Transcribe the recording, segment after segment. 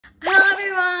Hello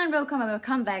everyone,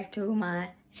 welcome back to my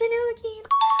channel again.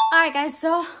 Alright guys,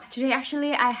 so today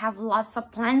actually I have lots of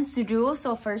plans to do.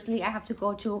 So firstly I have to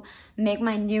go to make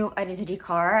my new identity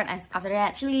card, and after that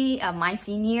actually my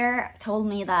senior told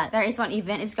me that there is one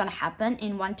event is gonna happen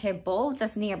in one temple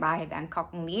just nearby Bangkok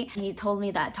only. He told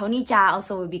me that Tony Jaa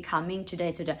also will be coming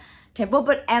today to the temple,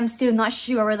 but I'm still not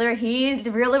sure whether he's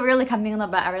really coming or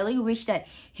not. But I really wish that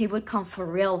he would come for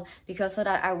real, because so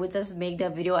that I would just make the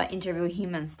video and interview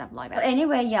him and stuff like that. But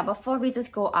anyway, yeah, before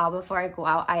I go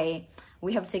out,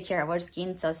 we have to take care of our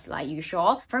skin just like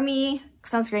usual. For me,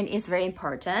 sunscreen is very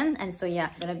important, and so yeah,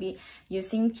 I'm gonna be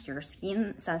using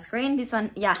Cureskin sunscreen. This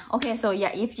one, yeah, okay, so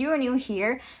yeah, if you're new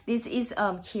here, this is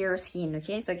Cureskin.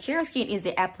 Okay, so Cureskin is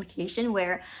the application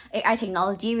where AI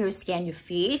technology will scan your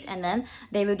face, and then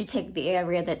they will detect the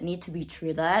area that need to be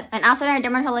treated, and after that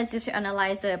dermatologist will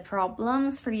analyze the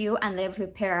problems for you, and they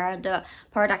prepare the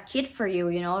product kit for you,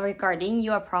 you know, regarding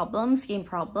your problems, skin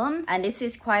problems. And this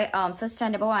is quite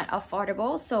sustainable and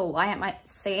affordable. So why am I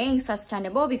saying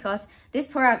sustainable? Because this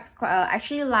product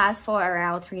actually lasts for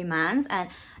around 3 months, and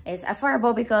it's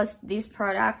affordable because these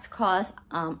products cost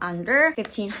under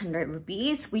 1,500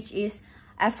 rupees, which is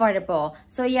affordable.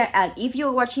 So yeah, and if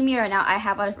you're watching me right now, I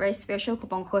have a very special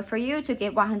coupon code for you to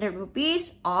get 100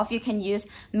 rupees off. You can use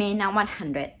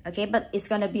Maynumpetch, okay, but it's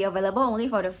gonna be available only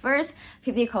for the first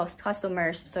 50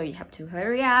 customers, so you have to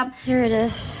hurry up. Here it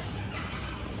is.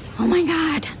 Oh my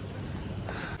god,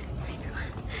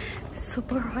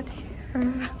 super hot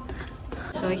here.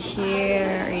 So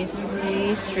here is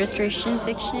this registration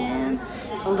section.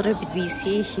 A little bit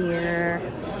busy here.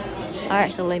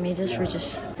 Alright, so let me just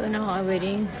register. So now I'm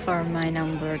waiting for my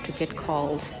number to get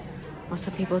called. Lots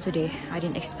of people today. I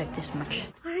didn't expect this much.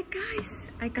 Alright guys,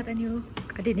 I got a new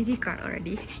identity card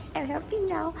already. I'm happy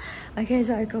now. Okay,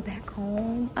 so I go back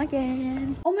home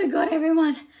again. Oh my god,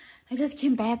 everyone, I just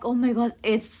came back. Oh my god,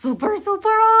 it's super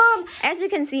hot. As you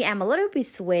can see, I'm a little bit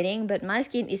sweating, but my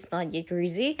skin is not yet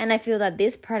greasy, and I feel that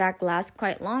this product lasts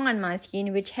quite long on my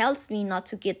skin, which helps me not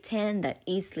to get tan that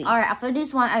easily. Alright, after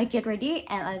this one, I get ready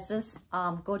and I just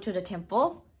go to the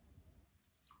temple.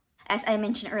 As I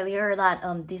mentioned earlier, that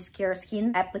this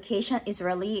Cureskin application is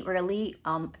really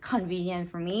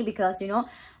convenient for me, because you know,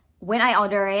 when I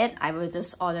order it, I will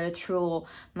just order through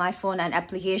my phone and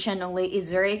application only. It's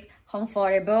very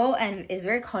comfortable and it's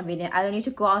very convenient. I don't need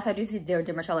to go outside to see their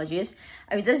dermatologist.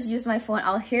 I will just use my phone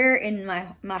out here in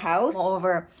my house.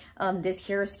 Moreover, this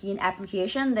Cureskin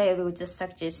application, they will just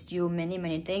suggest you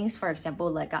many things. For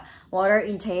example, like a water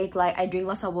intake, like I drink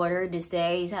lots of water these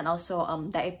days, and also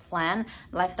diet plan,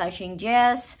 lifestyle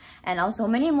changes, and also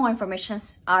many more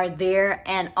informations are there,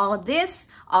 and all this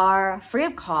are free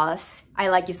of cost. I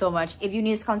like it so much. If you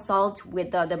need to consult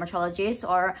with the dermatologist,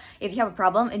 or if you have a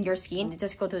problem in your skin,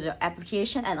 just go to the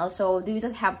application, and also you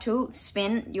just have to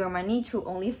spend your money to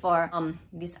only for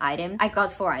these items. I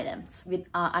got 4 items with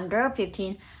under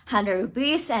 1,500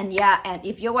 rupees, and yeah, and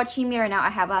if you're watching me right now, I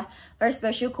have a very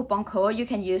special coupon code. You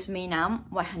can use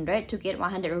Maynum100 to get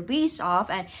 100 rupees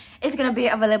off, and it's gonna be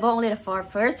available only for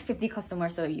first 50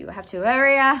 customers, so you have to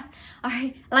hurry up.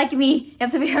 Alright, like me, you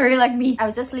have to be hurry like me. I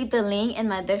will just leave the link in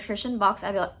my description box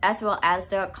as well as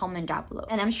the comment down below,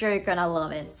 and I'm sure you're gonna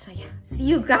love it. So yeah, see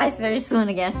you guys very soon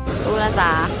again. รู้แล้วจ้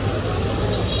า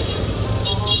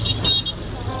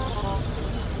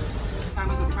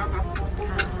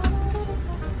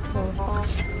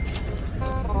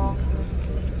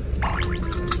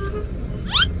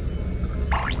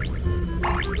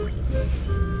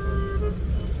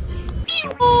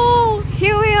Oh,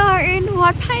 here we are in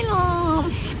Wat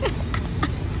Thailand.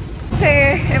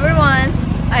 Okay, everyone,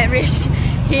 I reached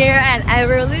here, and I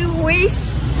really wish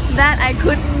that I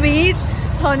could meet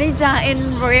Tony Jaa in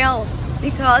real,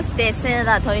 because they say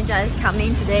that Tony Jaa is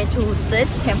coming today to this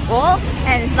temple,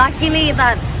 and luckily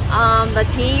that the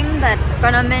team that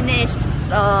gonna manage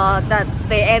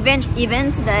the event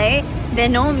today, they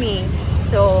know me.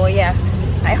 So yeah,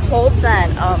 I hope that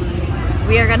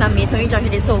we are gonna meet Tony Jaa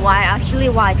today. So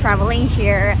while traveling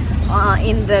here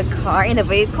in the car, in the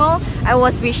vehicle, I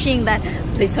was wishing that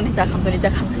please Tony Jaa come,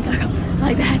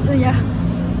 like that. So yeah,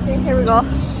 okay, here we go.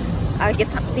 I'll get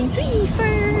something to eat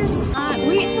first.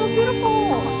 Wait, so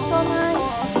beautiful, so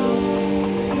nice.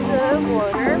 See the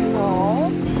waterfall.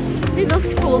 It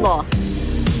looks cool though.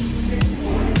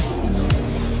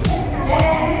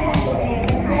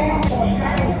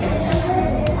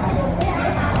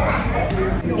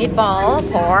 Meatball,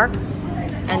 pork,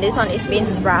 and this one is bean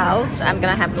sprouts. So I'm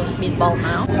gonna have the meatball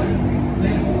now.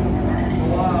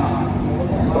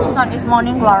 This one is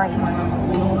morning glory.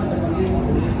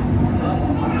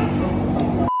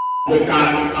 โดยกา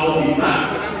รเอาศีรษะ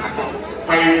ไ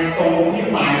ปตรงที่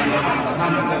ปลาย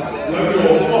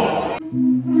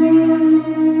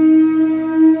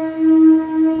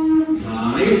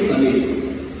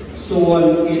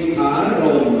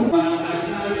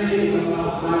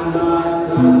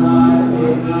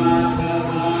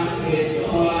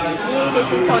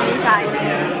is Tony Jai.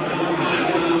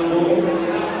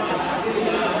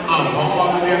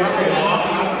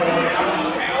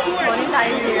 Tony Jai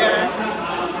is here.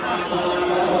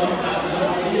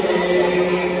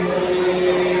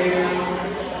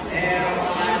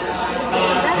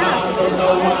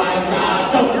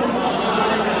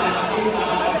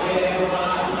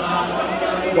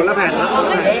คนละแผ่นครับไ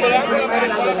ม่เป็น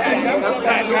ไรครับแ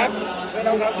ผ่นครับไม่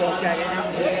ต้องครับโดดใหญ่ครับ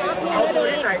เอาตัว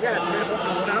ที่ใส่เนี่ยเป็นของห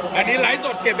นูนะครับอันนี้ไลฟ์ส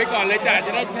ดเก็บไปก่อนเลยจ้ะจ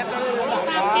ะได้แชทได้เลยครับ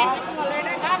เก็บไปก่อนเลย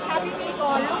นะครับทำพิธีก่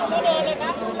อนแล้วเดินเลยค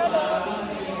รับแล้วเดิน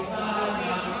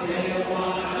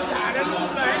อย่าได้รูป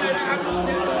ไหนเลยนะครับรูปไห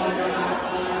น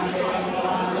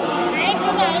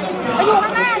ไปอยู่ข้า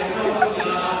งหน้า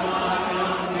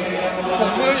ผม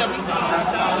เพื่อนอย่าเพิ่ง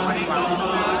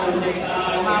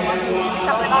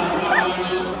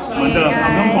Hey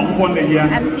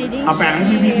guys, I'm sitting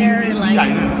here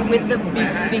like with the big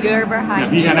speaker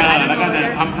behind me. I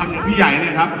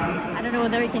don't know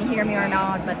whether you can hear me or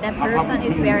not, but that person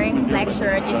is wearing black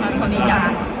shirt. It's not Tony Jaa.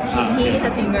 He is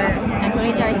a singer, and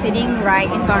Tony Jaa is sitting right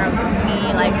in front of me,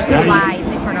 like 2 lines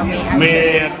in front of me.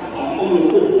 Actually.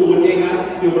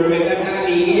 อยู่บริเวณด้านหน้า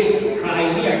นี้ใคร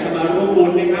ที่อยากจะมาร่วมบุ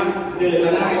ญนะครับเดินม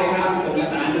าได้นะครับตรง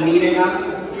ศาลตรงนี้นะครับ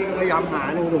พยายามหา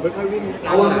หนูไม่ค่อยวิ่ง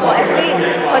Well, actually,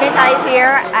 Tony Jaa is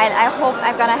here. I hope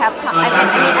I'm gonna have time.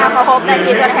 I hope that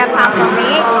he's gonna have time for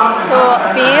me to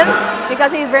film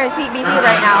because he's very busy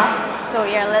right now. So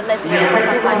yeah, let's wait for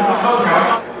some time.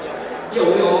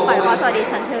 ขอสวัสดี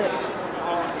ฉันเถิด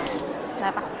ได้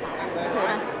ปะถือ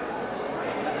นะ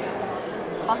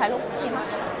ขอถ่ายรูปเห็นไหม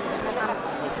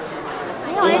ใ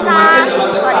ห้Tony Jaa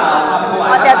สวัสดีค่ะ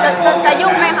เดี๋ยวจะ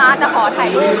ยุ่งไหมคะจะขอถ่าย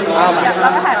รูปเดี๋ยวเรา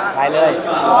ก็ถ่ายเลย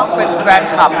น้องเป็นแฟน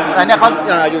คลับแต่เนี่ยเขา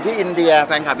อยู่ที่อินเดียแ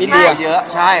ฟนคลับอินเดียเยอะ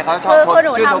ใช่เขาชอบ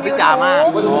ชื่อโทปิจามาก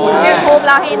ยูทูบแ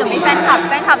ล้วให้หนูมีแฟนคลั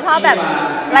บชอบแบบ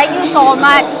like you so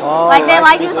much like they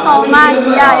like you so much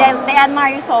yeah they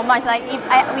admire you so much like if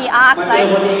we ask like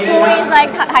who is like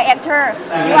Thai actor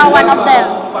you are one of them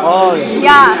oh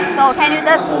yeah so can you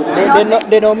just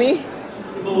they know me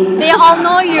they all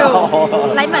know you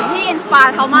likeเหมือนพี่อินสปาย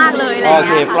เขามากเลยอะไรอย่าง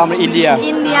เงี้ย from India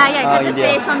อยากจะ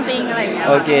say something อะไรอย่างเงี้ย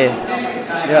Okay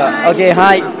yeah okay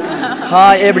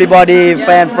hi everybody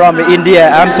fan from India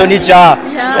I'm Tony Jaa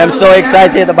I'm so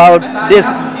excited about this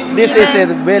is a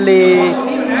really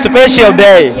special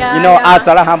day you know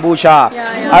Asalahan Busha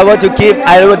I want to keep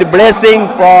the blessing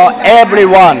for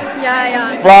everyone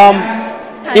from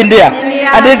India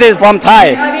and this is from Thai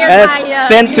and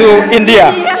sent to India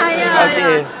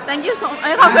Okay thank you so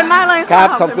ขอบคุณมากเลยครับ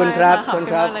ขอบคุณครับขอบคุณ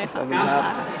ครับ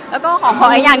แล้วก็ขอ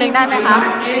อีกอย่างหนึ่งได้ไหมคะ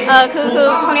คือ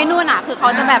คนนี้นู่นอ่ะคือเขา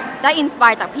จะแบบได้อินสปา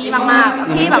ยจากพี่มาก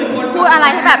ๆพี่แบบพูดอะไร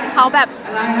ให้แบบเขาแบบ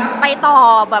ไปต่อ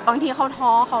แบบบางทีเขาท้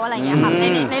อเขาอะไรอย่างเงี้ยค่ะ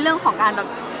ในเรื่องของการแบบ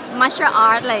martial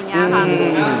art อะไรอย่างเงี้ยค่ะ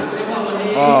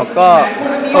ก็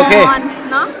โอเค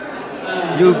เนาะ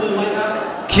you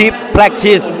keep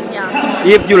practice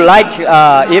if you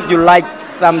like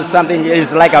something is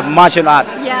like a martial art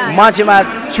martial art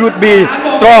should be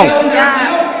strong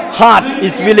heart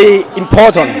is really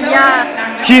important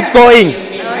keep going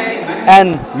and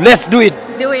let's do it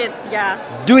do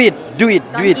it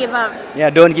don't give up yeah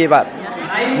don't give up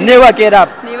never get up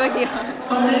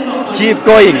keep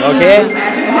going okay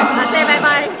say bye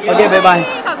bye okay bye bye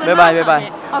bye bye bye bye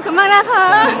ขอบคุณมากนะคะ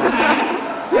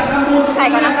ถ่าย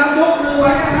ก่อนนะ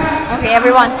Okay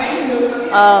everyone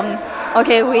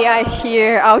okay we are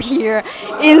out here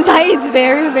inside it's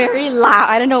very loud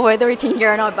I don't know whether we can hear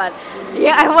or not but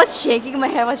yeah I was shaking my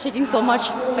head was shaking so much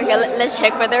okay let's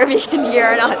check whether we can hear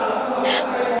or not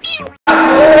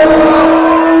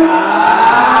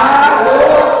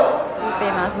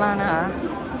famous มากนะคะ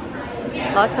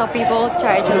lots of people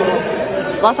try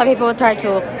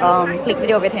to click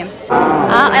video with him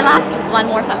I last one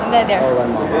more time there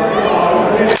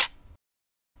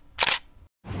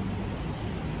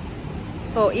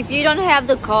So if you don't have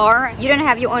the car, you don't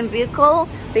have your own vehicle,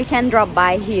 we can drop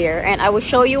by here and I will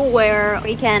show you where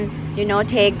we can,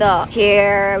 take the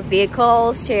share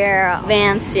vehicles, share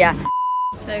vans, yeah.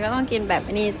 เธอก็ต้องกินแบบ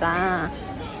นี้จ้า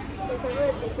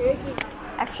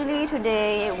Actually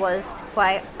today was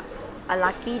quite a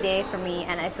lucky day for me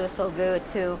and I feel so good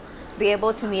to be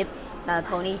able to meet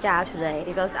Tony Jaa today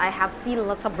because I have seen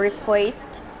lots of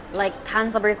requests like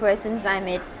tons of requests since I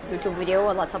made YouTube video.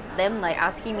 Lots of them like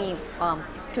asking me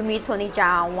to meet Tony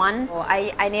Jaa once. So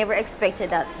I never expected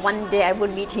that one day I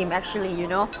would meet him actually,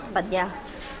 But yeah,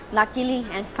 luckily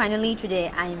and finally today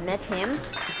I met him.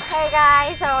 Hey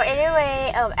guys, so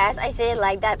anyway, as I said,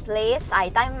 like that place,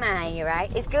 Mai, right?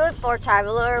 It's good for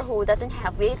traveler who doesn't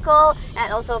have vehicle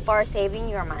and also for saving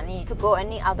your money to go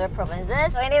any other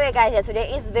provinces. So anyway guys, yeah,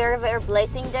 today is very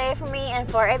blessing day for me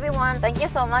and for everyone. Thank you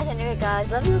so much anyway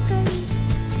guys. Love you guys.